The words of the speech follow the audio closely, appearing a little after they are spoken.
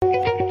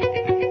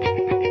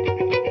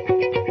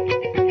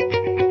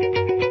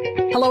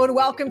Hello and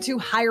welcome to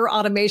Hire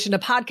Automation, a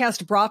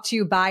podcast brought to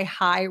you by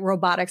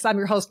Robotics. I'm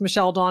your host,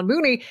 Michelle Dawn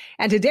Mooney,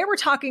 and today we're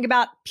talking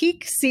about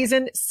peak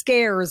season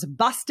scares,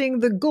 busting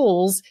the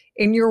ghouls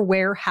in your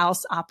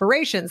warehouse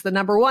operations, the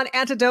number one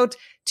antidote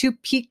to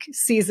peak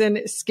season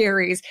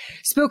scaries.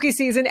 Spooky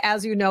season,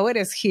 as you know it,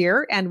 is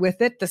here, and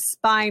with it, the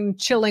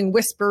spine-chilling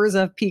whispers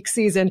of peak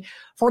season.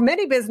 For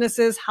many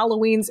businesses,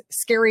 Halloween's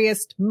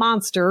scariest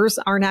monsters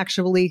aren't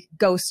actually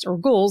ghosts or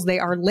ghouls, they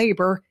are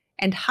labor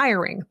and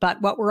hiring. But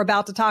what we're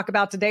about to talk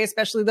about today,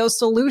 especially those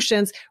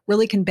solutions,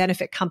 really can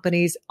benefit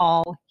companies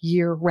all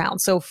year round.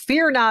 So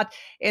fear not,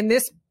 in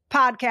this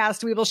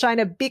podcast, we will shine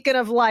a beacon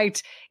of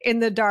light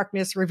in the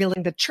darkness,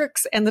 revealing the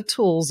tricks and the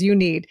tools you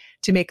need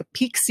to make a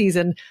peak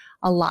season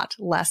a lot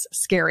less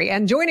scary.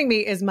 And joining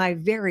me is my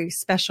very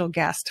special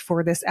guest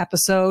for this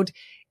episode.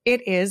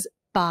 It is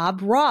Bob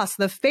Ross,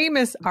 the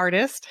famous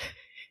artist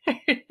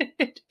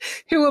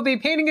who will be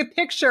painting a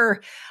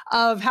picture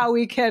of how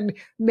we can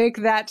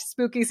make that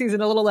spooky season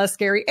a little less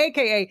scary,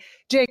 aka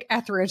Jake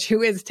Ethridge, who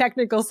is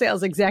technical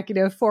sales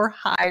executive for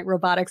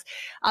Robotics.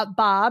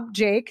 Bob,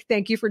 Jake,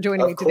 thank you for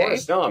joining me today. Of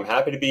course. No, I'm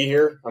happy to be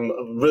here.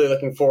 I'm really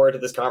looking forward to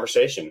this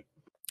conversation.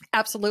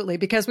 Absolutely,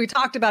 because we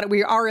talked about it.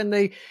 We are in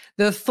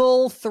the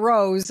full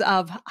throes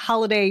of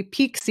holiday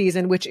peak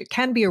season, which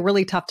can be a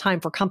really tough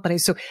time for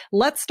companies. So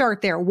let's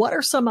start there. What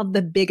are some of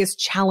the biggest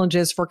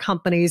challenges for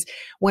companies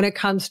when it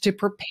comes to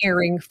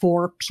preparing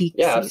for peak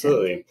season? Yeah,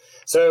 absolutely.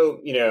 So,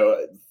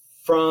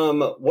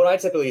 from what I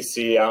typically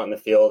see out in the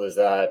field is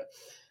that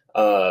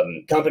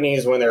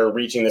companies, when they're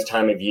reaching this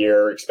time of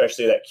year,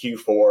 especially that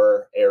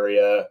Q4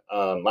 area,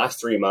 last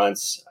 3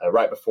 months,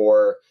 right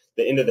before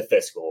the end of the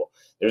fiscal,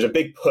 there's a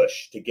big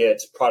push to get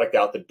product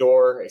out the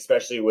door,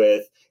 especially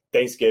with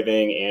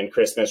Thanksgiving and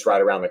Christmas right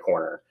around the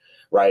corner,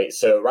 right?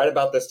 So right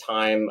about this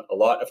time, a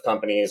lot of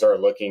companies are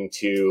looking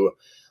to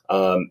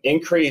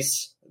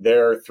increase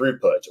their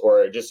throughput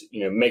or just,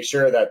 make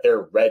sure that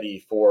they're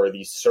ready for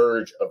the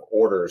surge of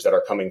orders that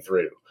are coming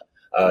through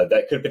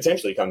that could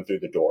potentially come through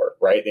the door,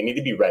 right? They need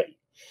to be ready.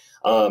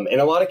 In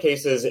a lot of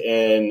cases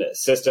in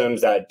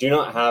systems that do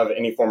not have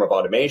any form of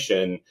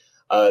automation,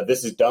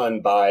 this is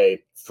done by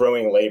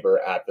throwing labor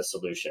at the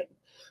solution.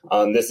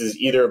 This is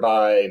either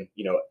by,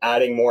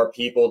 adding more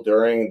people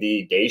during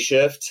the day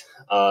shift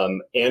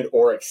and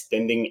or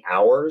extending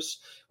hours,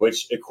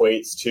 which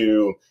equates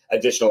to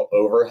additional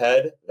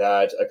overhead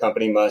that a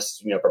company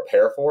must,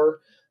 prepare for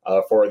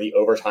the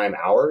overtime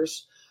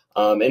hours.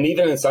 And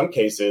even in some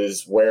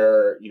cases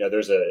where,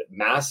 there's a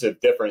massive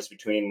difference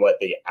between what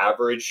they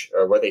average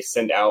or what they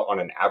send out on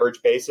an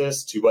average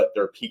basis to what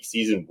their peak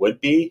season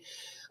would be.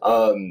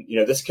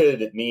 This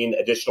could mean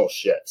additional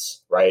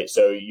shifts, right?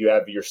 So you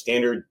have your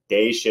standard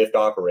day shift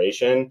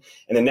operation,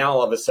 and then now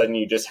all of a sudden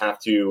you just have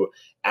to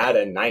add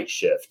a night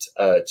shift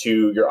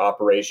to your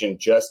operation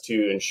just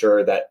to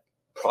ensure that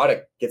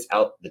product gets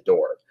out the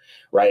door,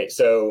 right?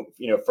 So,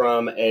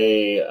 from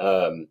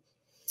that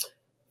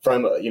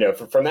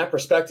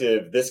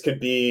perspective, this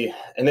could be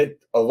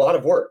a lot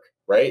of work,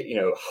 right?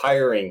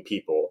 Hiring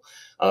people,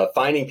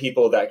 finding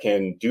people that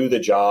can do the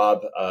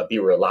job, be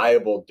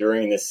reliable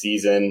during this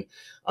season.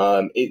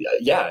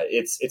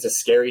 It's a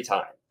scary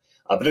time,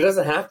 but it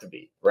doesn't have to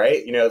be,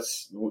 right?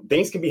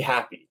 Things can be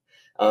happy.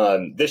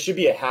 This should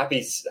be a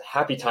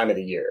happy time of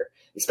the year,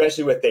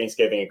 especially with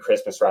Thanksgiving and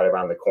Christmas right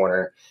around the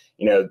corner.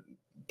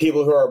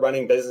 People who are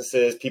running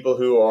businesses, people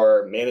who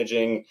are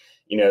managing,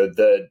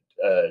 the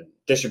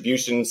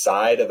distribution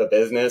side of a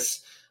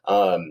business,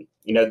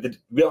 we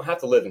don't have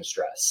to live in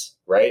stress,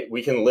 right?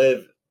 We can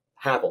live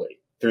happily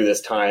through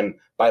this time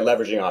by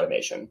leveraging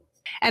automation.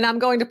 And I'm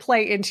going to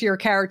play into your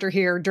character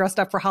here, dressed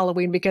up for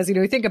Halloween, because,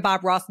 you think of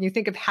Bob Ross and you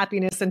think of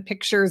happiness and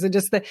pictures and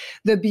just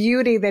the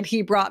beauty that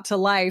he brought to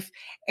life.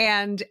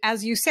 And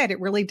as you said,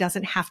 it really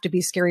doesn't have to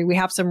be scary. We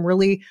have some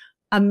really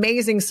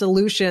amazing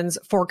solutions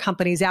for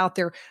companies out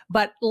there.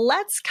 But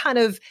let's kind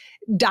of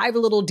dive a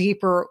little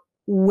deeper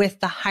with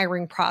the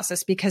hiring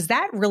process, because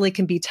that really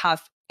can be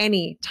tough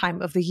any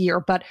time of the year.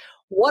 But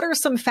what are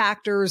some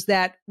factors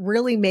that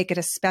really make it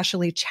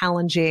especially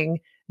challenging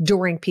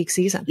during peak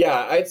season?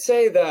 Yeah, I'd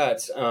say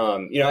that,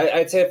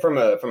 I'd say from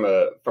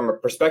a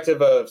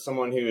perspective of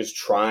someone who is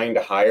trying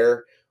to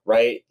hire,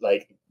 right?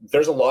 Like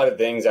there's a lot of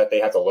things that they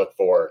have to look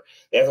for.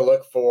 They have to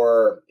look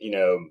for,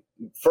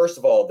 first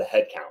of all, the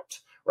head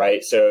count,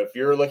 right? So if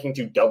you're looking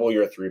to double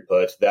your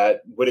throughput,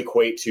 that would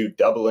equate to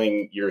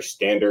doubling your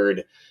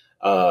standard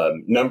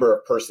number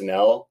of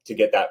personnel to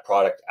get that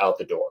product out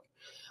the door.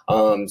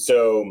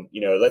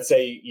 Let's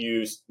say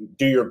you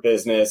do your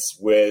business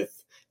with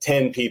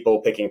 10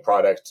 people picking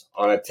product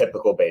on a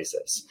typical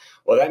basis.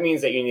 Well, that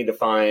means that you need to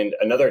find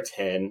another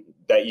 10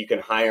 that you can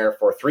hire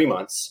for 3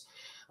 months,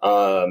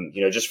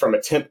 just from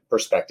a temp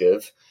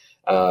perspective,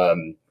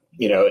 and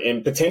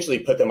potentially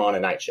put them on a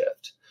night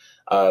shift,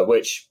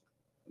 which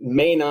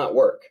may not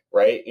work,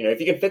 right? If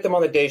you can fit them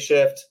on the day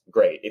shift,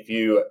 great.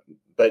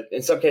 But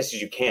in some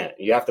cases you can't.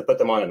 You have to put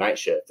them on a night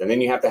shift, and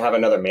then you have to have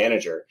another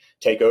manager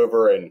take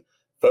over and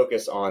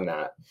focus on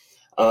that.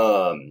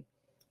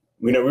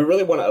 We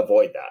really want to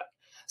avoid that.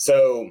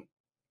 So,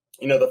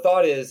 the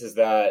thought is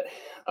that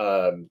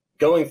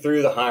going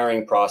through the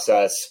hiring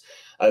process,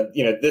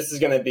 this is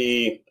going to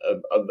be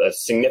a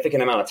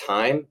significant amount of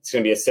time. It's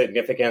going to be a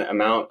significant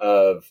amount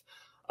of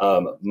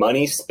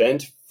money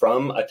spent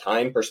from a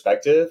time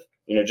perspective,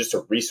 just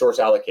a resource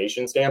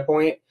allocation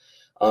standpoint,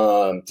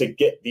 to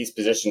get these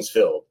positions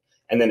filled.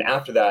 And then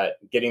after that,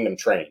 getting them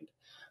trained.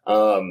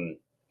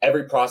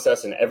 Every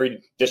process in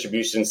every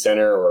distribution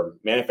center or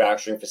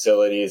manufacturing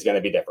facility is going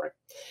to be different.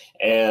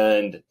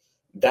 And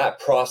that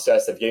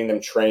process of getting them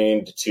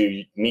trained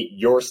to meet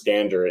your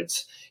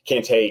standards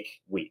can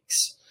take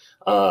weeks.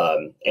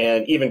 And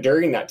even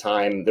during that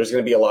time, there's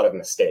going to be a lot of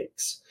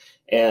mistakes.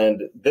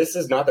 And this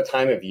is not the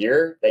time of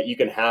year that you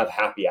can have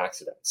happy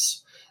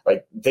accidents.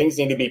 Like, things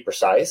need to be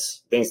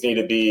precise. Things need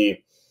to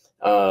be,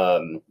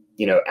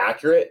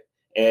 accurate.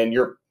 And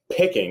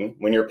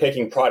when you're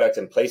picking product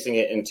and placing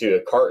it into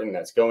a carton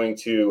that's going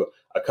to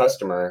a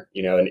customer,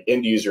 an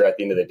end user at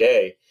the end of the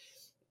day,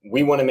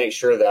 we want to make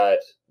sure that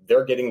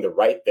they're getting the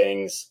right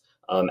things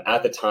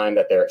at the time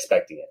that they're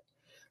expecting it.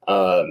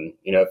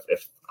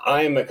 If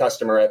I'm a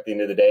customer at the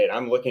end of the day and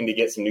I'm looking to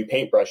get some new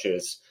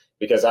paintbrushes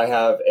because I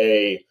have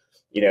a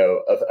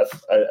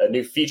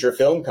new feature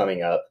film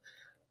coming up,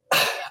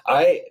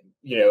 I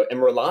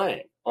am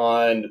relying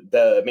on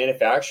the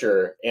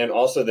manufacturer and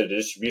also the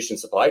distribution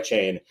supply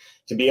chain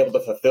to be able to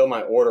fulfill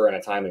my order in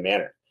a timely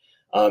manner,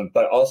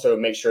 but also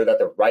make sure that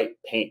the right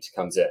paint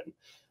comes in.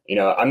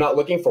 I'm not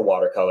looking for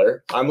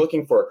watercolor. I'm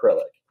looking for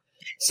acrylic.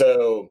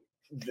 So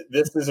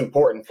this is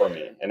important for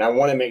me. And I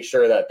want to make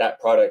sure that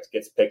product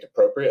gets picked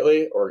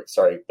appropriately,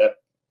 that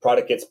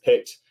product gets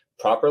picked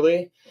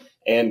properly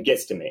and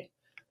gets to me.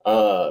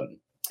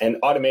 And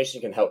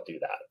automation can help do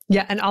that.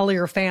 Yeah. And all of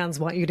your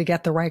fans want you to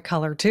get the right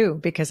color too,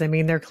 because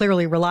they're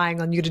clearly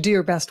relying on you to do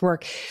your best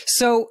work.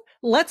 So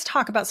let's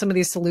talk about some of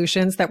these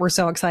solutions that we're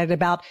so excited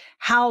about.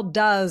 How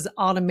does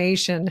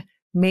automation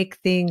make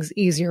things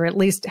easier, at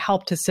least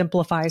help to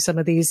simplify some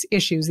of these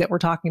issues that we're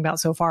talking about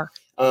so far?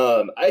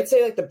 I'd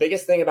say the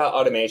biggest thing about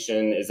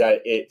automation is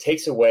that it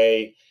takes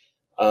away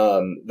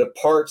the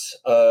parts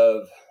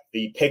of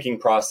the picking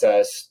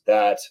process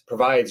that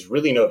provides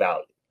really no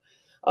value.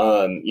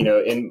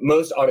 In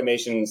most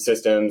automation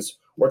systems,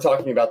 we're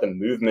talking about the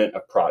movement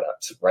of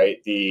product, right?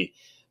 The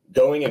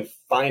going and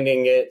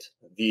finding it,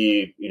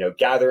 the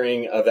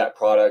gathering of that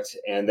product,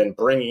 and then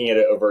bringing it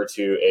over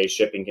to a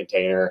shipping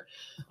container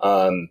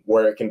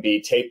where it can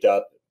be taped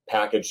up,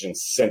 packaged, and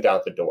sent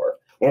out the door.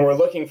 When we're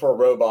looking for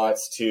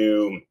robots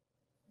to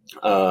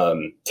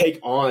take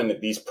on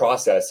these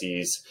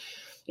processes,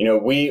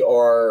 we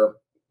are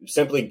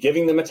simply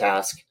giving them a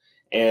task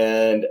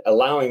and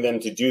allowing them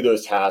to do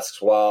those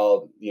tasks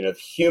while the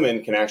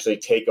human can actually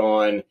take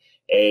on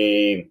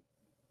a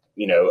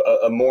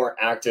more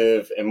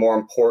active and more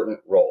important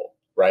role,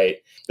 right?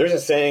 There's a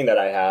saying that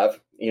I have,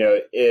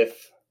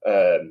 if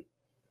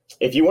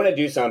you want to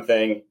do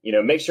something,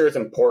 make sure it's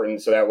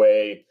important so that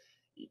way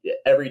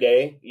every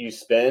day you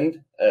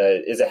spend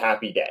is a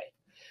happy day.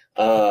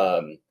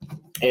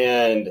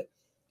 And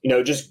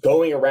just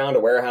going around a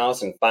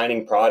warehouse and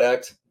finding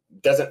product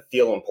doesn't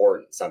feel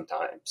important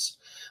sometimes.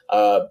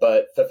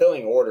 But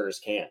fulfilling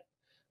orders can.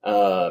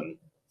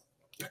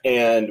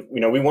 And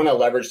we want to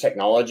leverage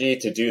technology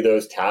to do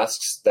those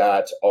tasks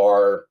that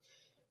are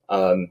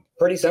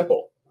pretty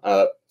simple,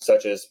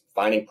 such as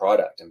finding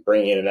product and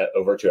bringing it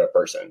over to a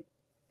person.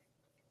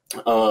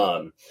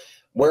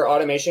 Where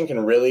automation can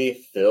really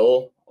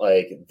fill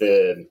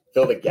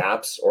the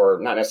gaps, or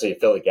not necessarily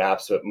fill the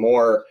gaps, but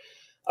more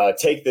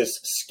take this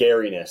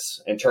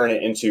scariness and turn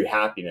it into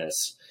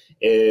happiness,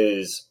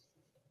 is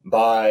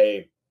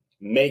by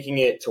making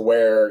it to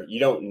where you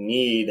don't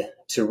need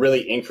to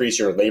really increase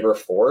your labor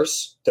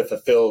force to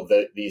fulfill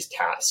these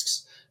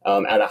tasks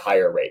at a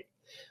higher rate.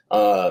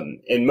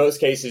 In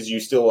most cases, you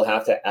still will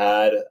have to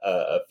add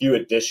a few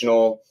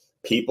additional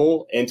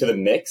people into the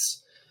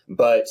mix,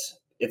 but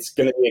it's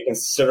going to be a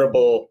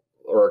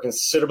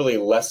considerably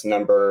less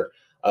number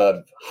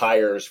of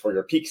hires for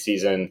your peak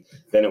season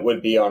than it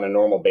would be on a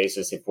normal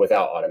basis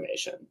without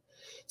automation.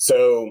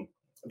 So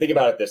think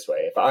about it this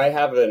way. If I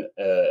have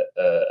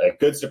a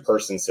goods to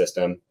person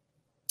system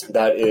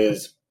that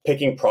is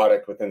picking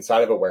product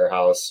inside of a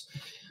warehouse,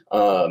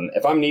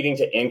 if I'm needing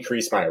to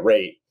increase my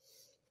rate,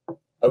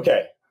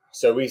 okay.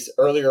 So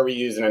earlier we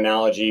used an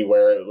analogy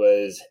where it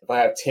was, if I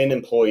have 10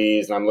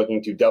 employees and I'm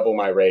looking to double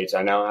my rates,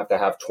 I now have to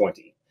have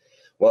 20.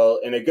 Well,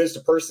 in a goods to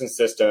person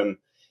system,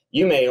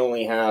 you may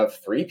only have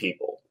 3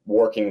 people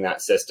working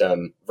that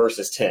system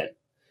versus 10.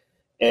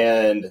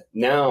 And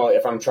now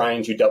if I'm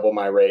trying to double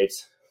my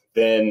rates,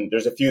 then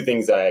there's a few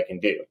things that I can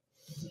do.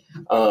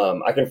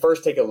 I can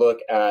first take a look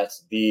at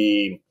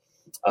the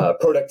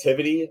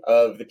productivity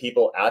of the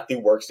people at the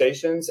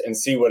workstations and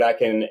see what I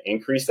can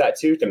increase that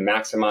to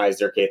maximize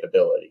their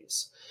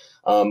capabilities.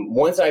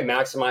 Once I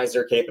maximize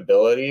their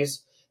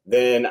capabilities,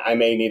 then I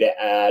may need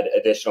to add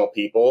additional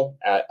people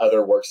at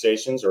other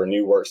workstations or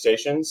new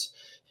workstations.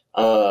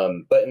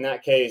 But in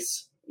that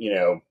case,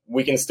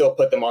 we can still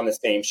put them on the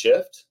same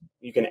shift.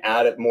 You can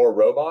add more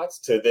robots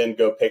to then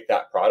go pick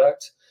that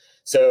product.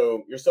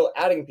 So you're still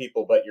adding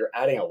people, but you're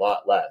adding a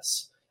lot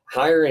less.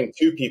 Hiring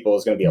 2 people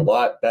is going to be a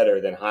lot better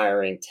than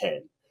hiring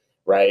 10,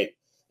 right?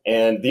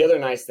 And the other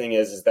nice thing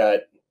is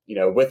that,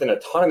 with an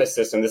autonomous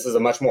system, this is a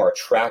much more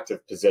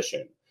attractive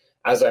position.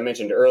 As I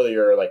mentioned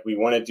earlier, like, we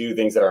want to do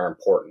things that are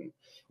important.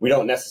 We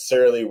don't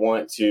necessarily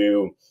want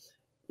to,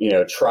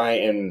 try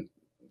and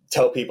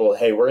tell people,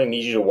 hey, we're going to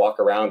need you to walk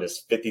around this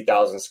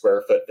 50,000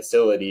 square foot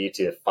facility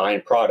to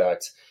find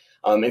product.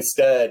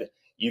 Instead,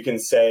 you can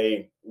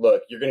say,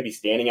 look, you're going to be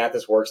standing at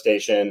this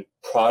workstation.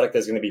 Product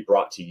is going to be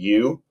brought to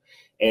you.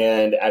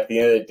 And at the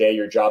end of the day,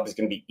 your job is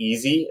going to be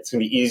easy. It's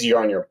going to be easier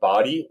on your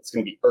body. It's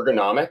going to be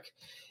ergonomic.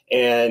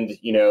 And,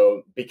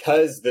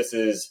 because this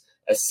is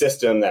a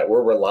system that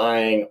we're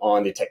relying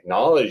on the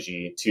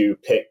technology to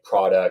pick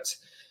product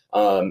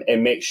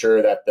and make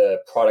sure that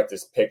the product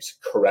is picked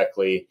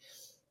correctly,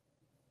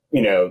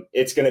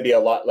 it's going to be a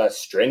lot less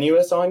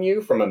strenuous on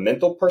you from a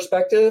mental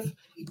perspective.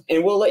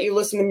 And we'll let you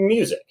listen to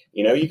music.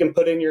 You can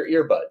put in your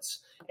earbuds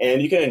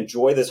and you can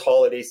enjoy this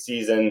holiday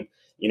season,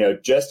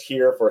 just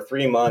here for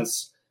 3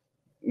 months,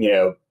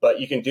 but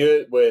you can do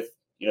it with,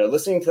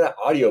 listening to that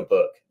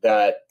audiobook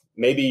that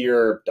maybe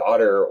your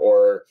daughter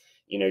or,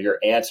 your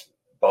aunt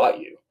bought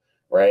you,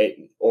 right?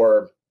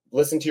 Or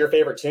listen to your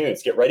favorite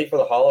tunes, get ready for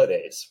the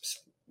holidays,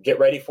 get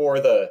ready for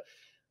the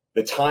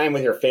time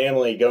with your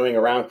family going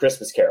around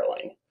Christmas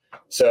caroling.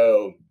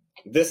 So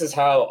this is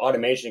how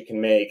automation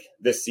can make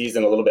this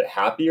season a little bit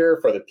happier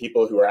for the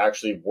people who are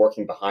actually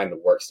working behind the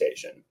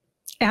workstation.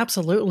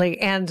 Absolutely.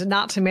 And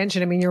not to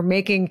mention, you're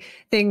making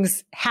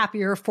things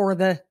happier for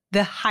the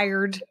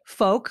hired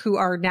folk who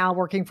are now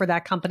working for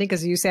that company,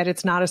 because you said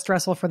it's not as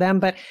stressful for them.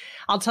 But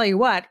I'll tell you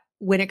what,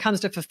 when it comes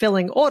to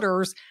fulfilling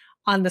orders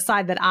on the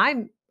side that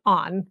I'm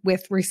on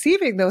with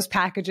receiving those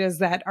packages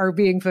that are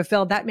being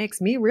fulfilled, that makes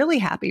me really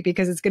happy,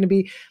 because it's going to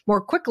be more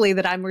quickly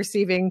that I'm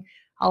receiving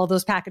all of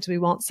those packages. We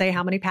won't say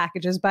how many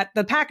packages, but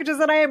the packages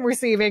that I am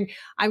receiving,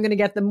 I'm going to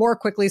get them more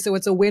quickly. So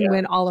it's a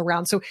win-win all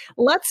around. So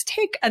let's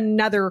take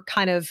another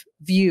kind of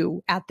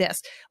view at this.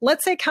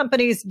 Let's say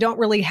companies don't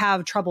really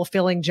have trouble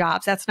filling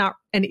jobs. That's not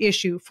an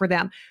issue for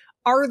them.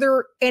 Are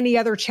there any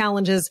other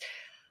challenges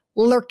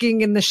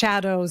lurking in the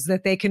shadows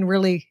that they can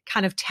really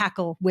kind of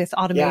tackle with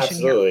automation? Yeah,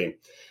 absolutely. Here?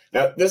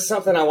 Now, this is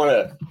something I want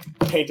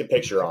to paint a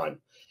picture on.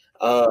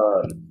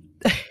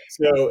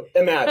 So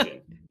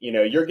imagine,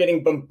 you're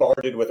getting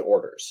bombarded with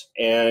orders,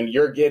 and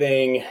you're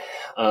getting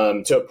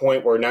to a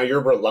point where now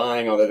you're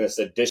relying on this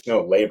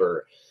additional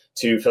labor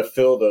to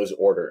fulfill those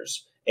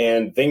orders,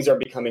 and things are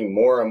becoming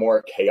more and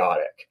more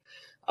chaotic.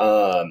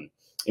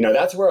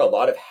 That's where a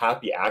lot of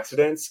happy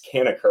accidents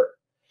can occur.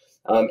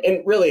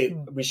 And really,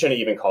 we shouldn't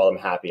even call them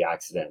happy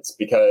accidents,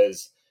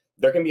 because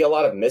there can be a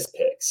lot of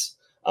mispicks,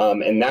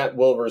 and that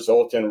will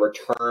result in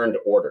returned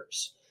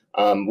orders,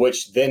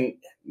 which then,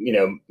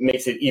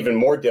 makes it even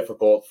more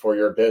difficult for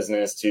your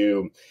business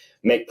to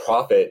make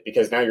profit,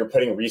 because now you're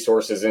putting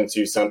resources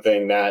into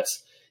something that,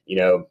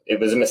 it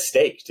was a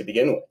mistake to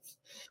begin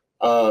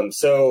with.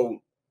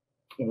 So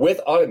with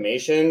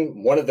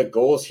automation, one of the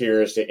goals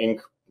here is to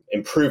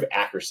improve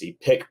accuracy,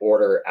 pick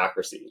order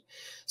accuracy.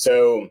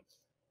 So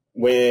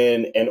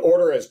when an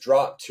order is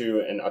dropped to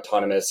an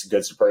autonomous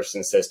goods to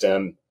person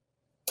system,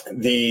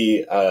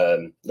 the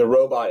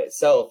robot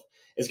itself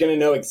is going to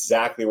know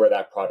exactly where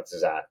that product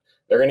is at.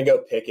 They're going to go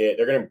pick it.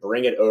 They're going to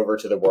bring it over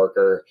to the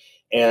worker.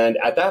 And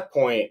at that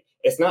point,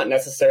 it's not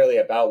necessarily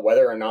about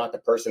whether or not the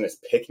person is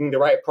picking the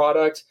right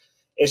product.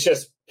 It's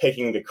just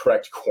picking the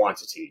correct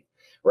quantity,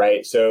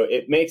 right? So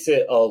it makes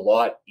it a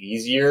lot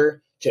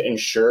easier to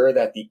ensure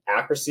that the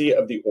accuracy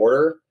of the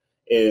order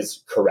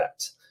is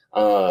correct.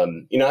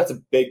 That's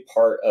a big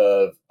part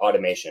of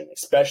automation,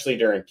 especially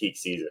during peak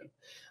season,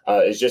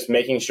 is just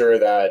making sure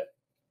that,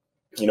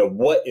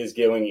 what is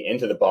going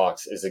into the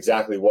box is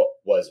exactly what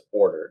was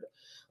ordered.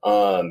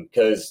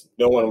 Because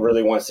no one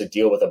really wants to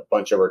deal with a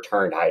bunch of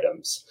returned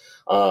items.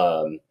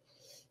 I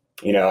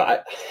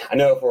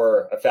know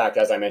for a fact,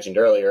 as I mentioned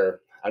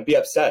earlier, I'd be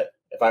upset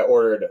if I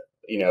ordered,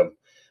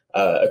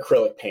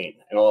 acrylic paint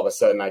and all of a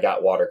sudden I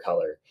got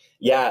watercolor.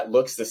 Yeah, it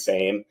looks the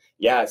same.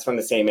 Yeah, it's from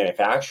the same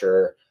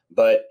manufacturer,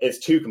 but it's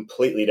 2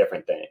 completely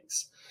different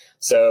things.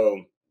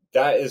 So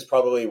that is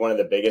probably one of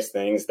the biggest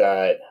things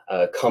that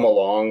come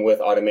along with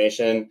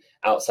automation,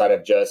 outside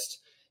of just,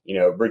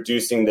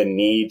 reducing the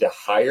need to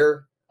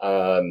hire,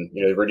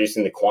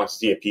 reducing the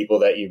quantity of people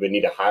that you would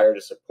need to hire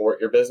to support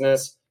your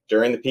business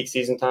during the peak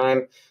season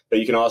time. But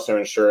you can also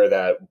ensure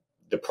that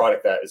the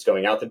product that is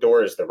going out the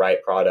door is the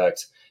right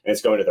product and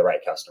it's going to the right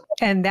customer.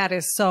 And that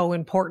is so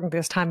important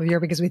this time of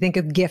year, because we think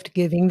of gift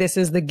giving. This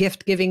is the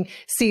gift giving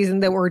season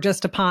that we're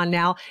just upon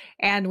now.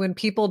 And when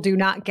people do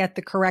not get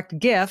the correct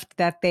gift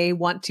that they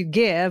want to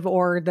give,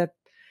 or that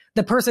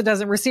the person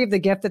doesn't receive the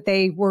gift that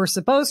they were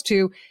supposed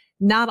to,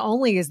 not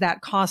only is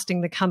that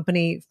costing the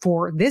company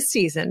for this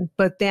season,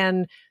 but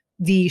then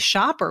the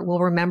shopper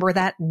will remember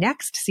that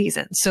next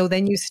season. So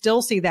then you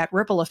still see that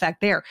ripple effect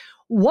there.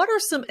 What are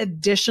some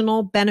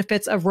additional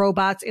benefits of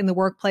robots in the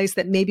workplace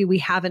that maybe we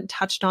haven't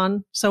touched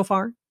on so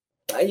far?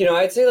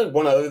 I'd say like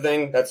one other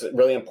thing that's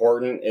really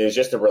important is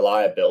just the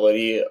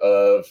reliability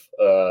of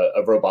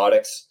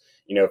robotics,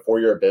 for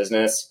your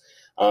business.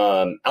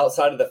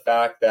 Outside of the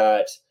fact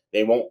that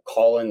they won't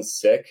call in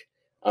sick,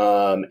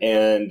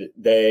 and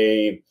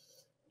they,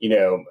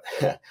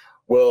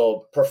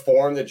 will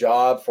perform the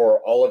job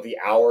for all of the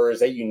hours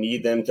that you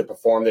need them to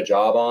perform the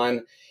job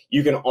on.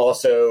 You can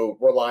also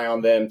rely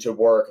on them to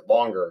work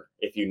longer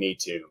if you need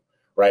to,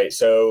 right?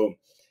 So,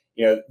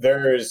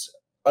 there's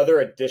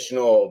other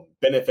additional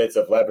benefits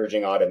of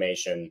leveraging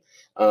automation.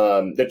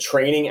 The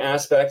training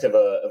aspect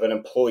of an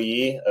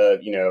employee, of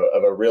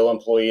a real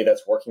employee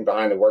that's working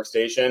behind the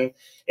workstation,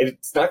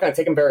 it's not going to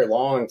take them very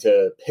long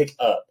to pick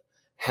up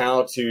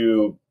how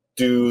to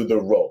do the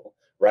role,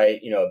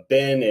 right?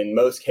 bin in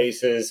most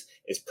cases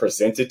is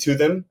presented to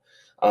them.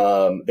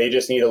 They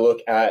just need to look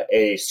at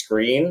a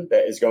screen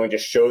that is going to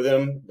show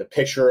them the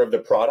picture of the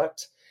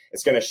product.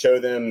 It's going to show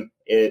them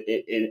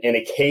in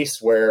a case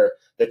where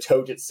the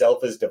tote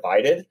itself is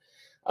divided.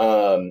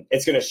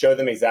 It's going to show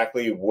them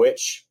exactly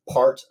which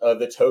part of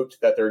the tote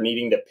that they're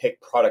needing to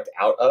pick product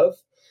out of.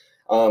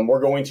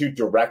 We're going to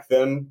direct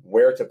them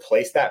where to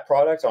place that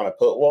product on a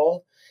put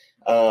wall.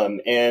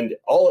 And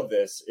all of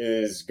this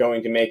is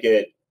going to make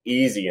it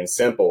easy and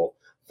simple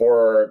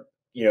for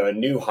a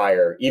new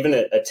hire, even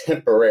a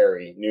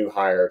temporary new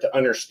hire, to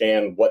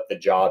understand what the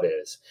job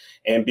is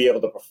and be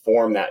able to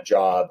perform that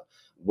job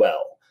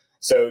well.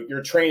 So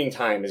your training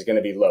time is going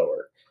to be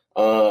lower.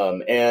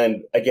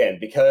 And again,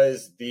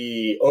 because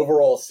the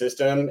overall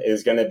system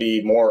is going to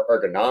be more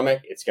ergonomic,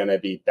 it's going to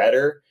be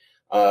better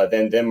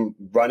than them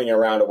running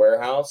around a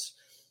warehouse.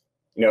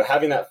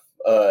 Having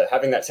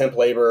that temp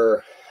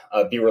labor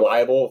be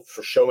reliable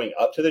for showing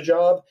up to the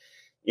job,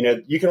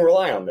 you can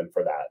rely on them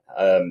for that.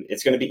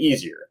 It's going to be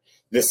easier.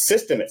 The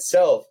system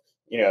itself,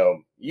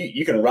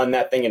 you can run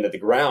that thing into the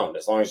ground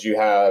as long as you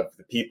have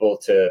the people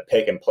to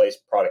pick and place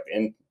product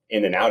in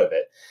and out of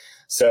it.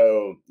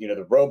 So,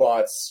 the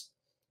robots,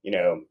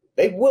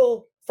 they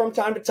will from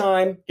time to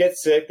time get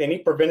sick. They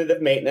need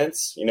preventative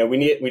maintenance.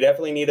 We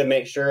definitely need to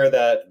make sure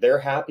that they're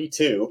happy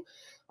too.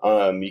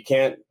 You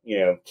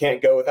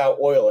can't go without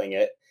oiling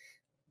it.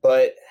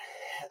 But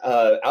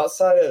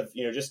outside of,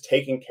 just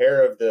taking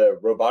care of the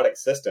robotic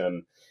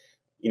system,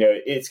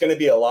 it's going to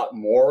be a lot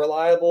more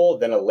reliable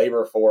than a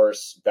labor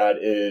force that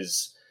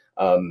is,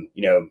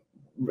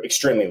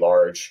 extremely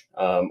large,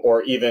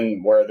 or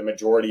even where the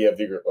majority of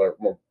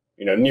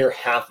near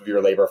half of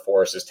your labor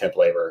force is temp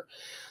labor.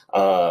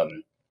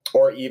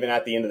 Or even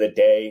at the end of the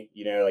day,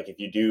 like if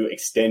you do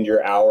extend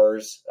your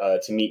hours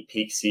to meet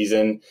peak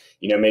season,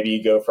 maybe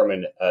you go from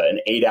an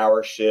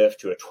 8-hour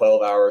shift to a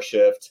 12-hour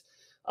shift.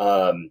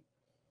 At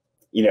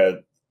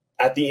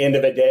the end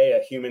of a day,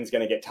 a human's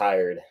going to get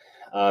tired.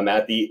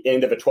 At the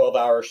end of a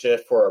 12-hour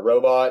shift for a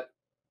robot,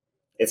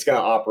 it's going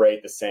to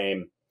operate the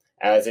same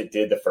as it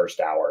did the first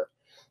hour.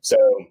 So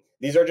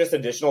these are just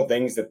additional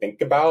things to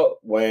think about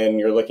when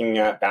you're looking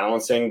at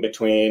balancing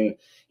between,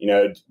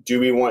 do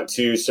we want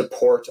to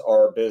support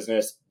our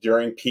business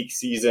during peak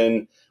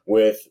season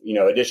with,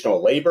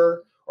 additional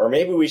labor, or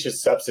maybe we should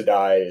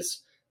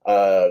subsidize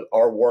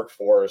our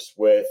workforce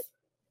with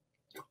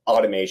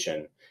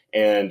automation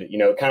and,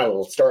 kind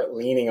of start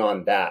leaning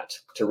on that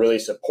to really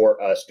support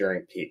us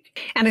during peak.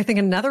 And I think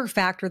another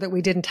factor that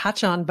we didn't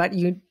touch on, but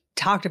you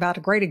talked about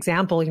a great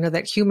example,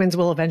 that humans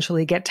will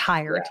eventually get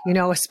tired,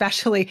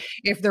 especially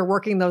if they're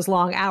working those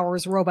long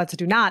hours, robots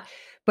do not.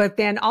 But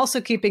then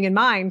also keeping in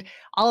mind,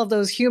 all of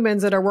those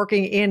humans that are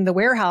working in the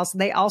warehouse,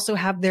 they also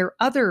have their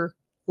other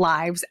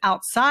lives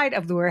outside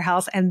of the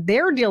warehouse, and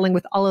they're dealing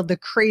with all of the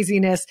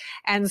craziness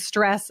and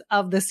stress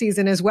of the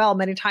season as well,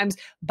 many times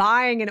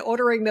buying and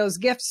ordering those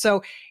gifts.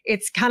 So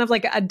it's kind of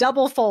like a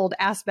double fold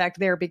aspect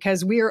there,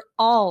 because we're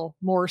all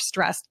more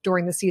stressed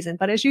during the season.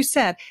 But as you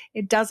said,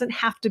 it doesn't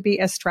have to be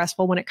as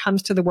stressful when it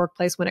comes to the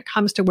workplace, when it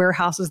comes to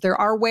warehouses. There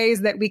are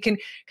ways that we can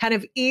kind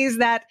of ease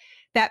that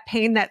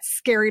pain, that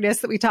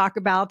scariness that we talk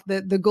about,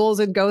 the ghouls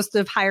and ghosts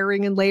of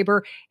hiring and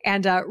labor,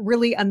 and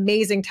really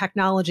amazing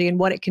technology and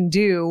what it can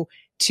do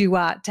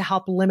to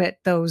help limit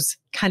those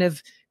kind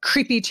of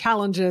creepy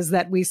challenges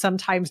that we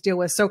sometimes deal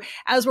with. So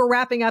as we're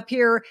wrapping up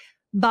here,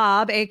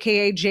 Bob,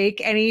 aka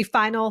Jake, any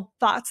final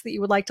thoughts that you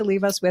would like to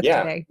leave us with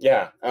today?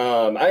 Yeah.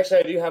 Actually,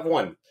 I do have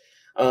one.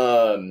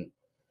 I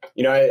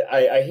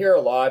hear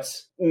a lot,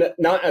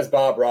 not as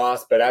Bob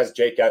Ross, but as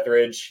Jake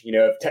Ethridge,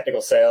 of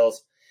technical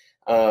sales.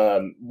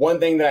 One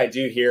thing that I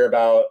do hear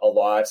about a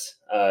lot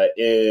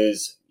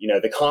is,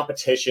 the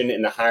competition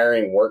in the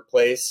hiring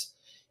workplace.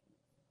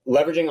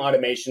 Leveraging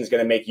automation is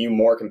going to make you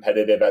more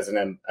competitive as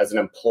an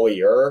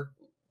employer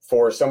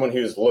for someone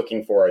who's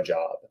looking for a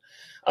job.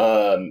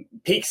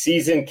 Peak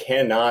season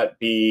cannot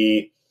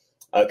be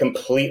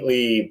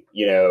completely,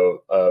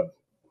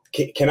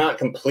 cannot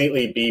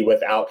completely be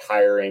without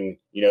hiring,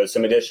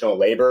 some additional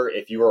labor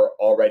if you are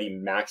already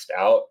maxed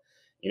out,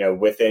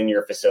 within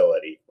your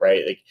facility,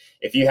 right? Like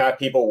if you have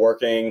people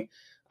working,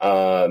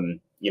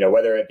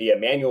 whether it be a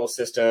manual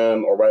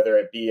system or whether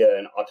it be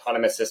an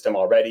autonomous system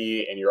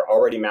already, and you're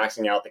already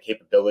maxing out the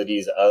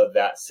capabilities of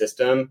that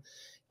system,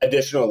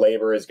 additional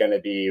labor is going to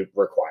be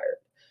required.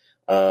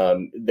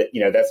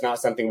 That's not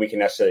something we can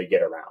necessarily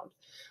get around.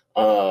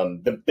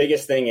 The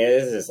biggest thing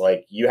is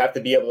like, you have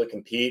to be able to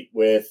compete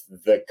with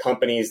the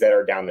companies that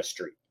are down the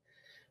street.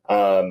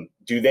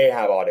 Do they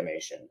have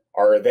automation?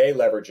 Are they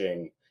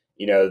leveraging,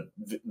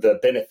 the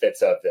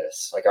benefits of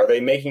this? Like, are they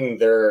making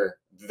their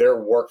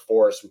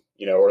workforce,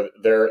 or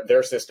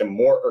their system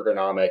more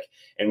ergonomic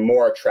and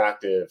more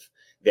attractive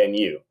than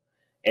you?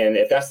 And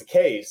if that's the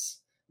case,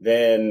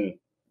 then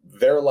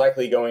they're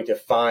likely going to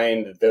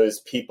find those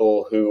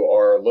people who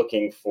are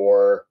looking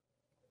for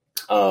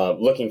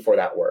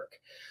that work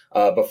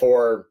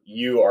before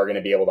you are going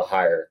to be able to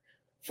hire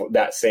for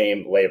that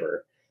same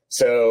labor.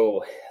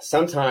 So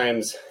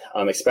sometimes,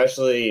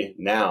 especially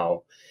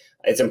now,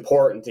 it's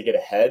important to get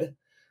ahead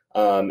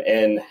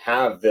and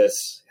have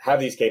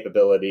these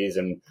capabilities,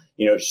 and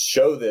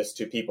show this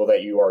to people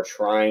that you are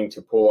trying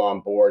to pull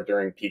on board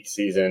during peak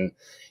season.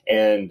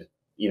 And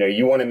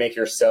you want to make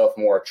yourself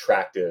more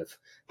attractive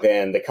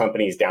than the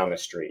companies down the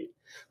street,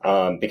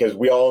 because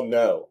we all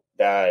know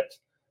that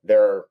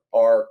there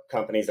are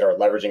companies that are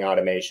leveraging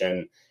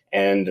automation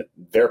and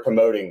they're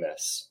promoting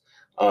this.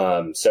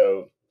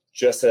 So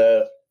just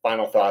a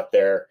final thought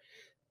there,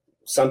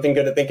 something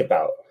good to think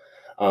about,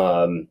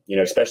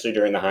 especially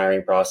during the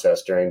hiring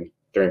process during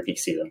peak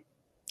season.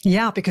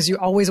 Yeah, because you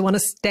always want to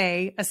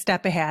stay a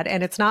step ahead,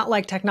 and it's not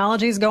like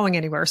technology is going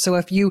anywhere. So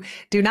if you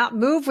do not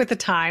move with the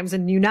times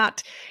and you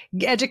not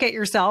educate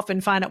yourself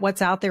and find out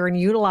what's out there and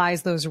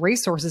utilize those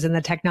resources and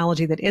the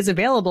technology that is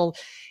available,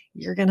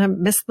 you're going to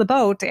miss the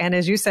boat. And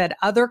as you said,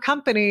 other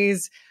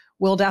companies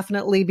will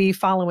definitely be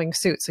following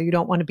suit. So you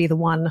don't want to be the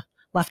one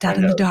left out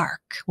in the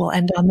dark. We'll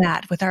end on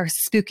that with our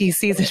spooky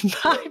season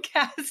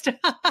podcast.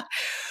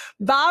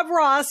 Bob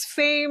Ross,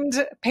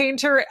 famed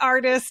painter,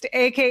 artist,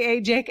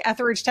 aka Jake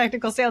Ethridge,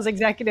 technical sales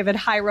executive at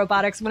High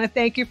Robotics. I want to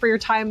thank you for your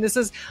time. This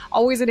is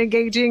always an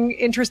engaging,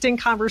 interesting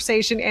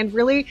conversation and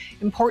really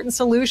important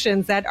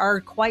solutions that are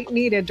quite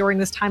needed during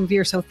this time of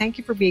year. So thank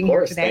you for being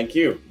here today. Thank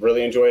you.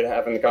 Really enjoyed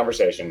having the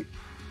conversation.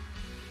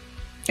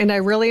 And I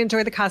really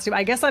enjoy the costume.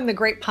 I guess I'm the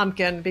Great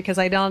Pumpkin because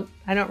I don't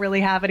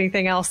really have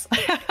anything else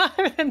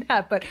other than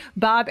that. But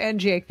Bob and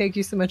Jake, thank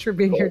you so much for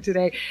being here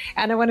today.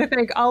 And I want to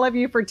thank all of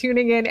you for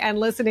tuning in and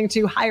listening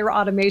to Higher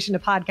Automation, a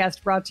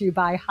podcast brought to you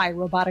by High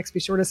Robotics.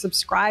 Be sure to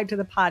subscribe to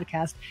the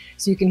podcast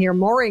so you can hear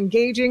more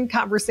engaging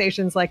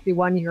conversations like the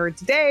one you heard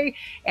today.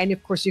 And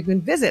of course, you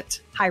can visit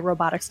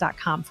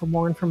highrobotics.com for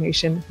more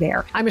information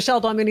there. I'm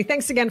Michelle Dawn Mooney.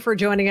 Thanks again for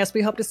joining us.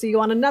 We hope to see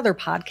you on another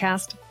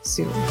podcast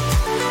soon.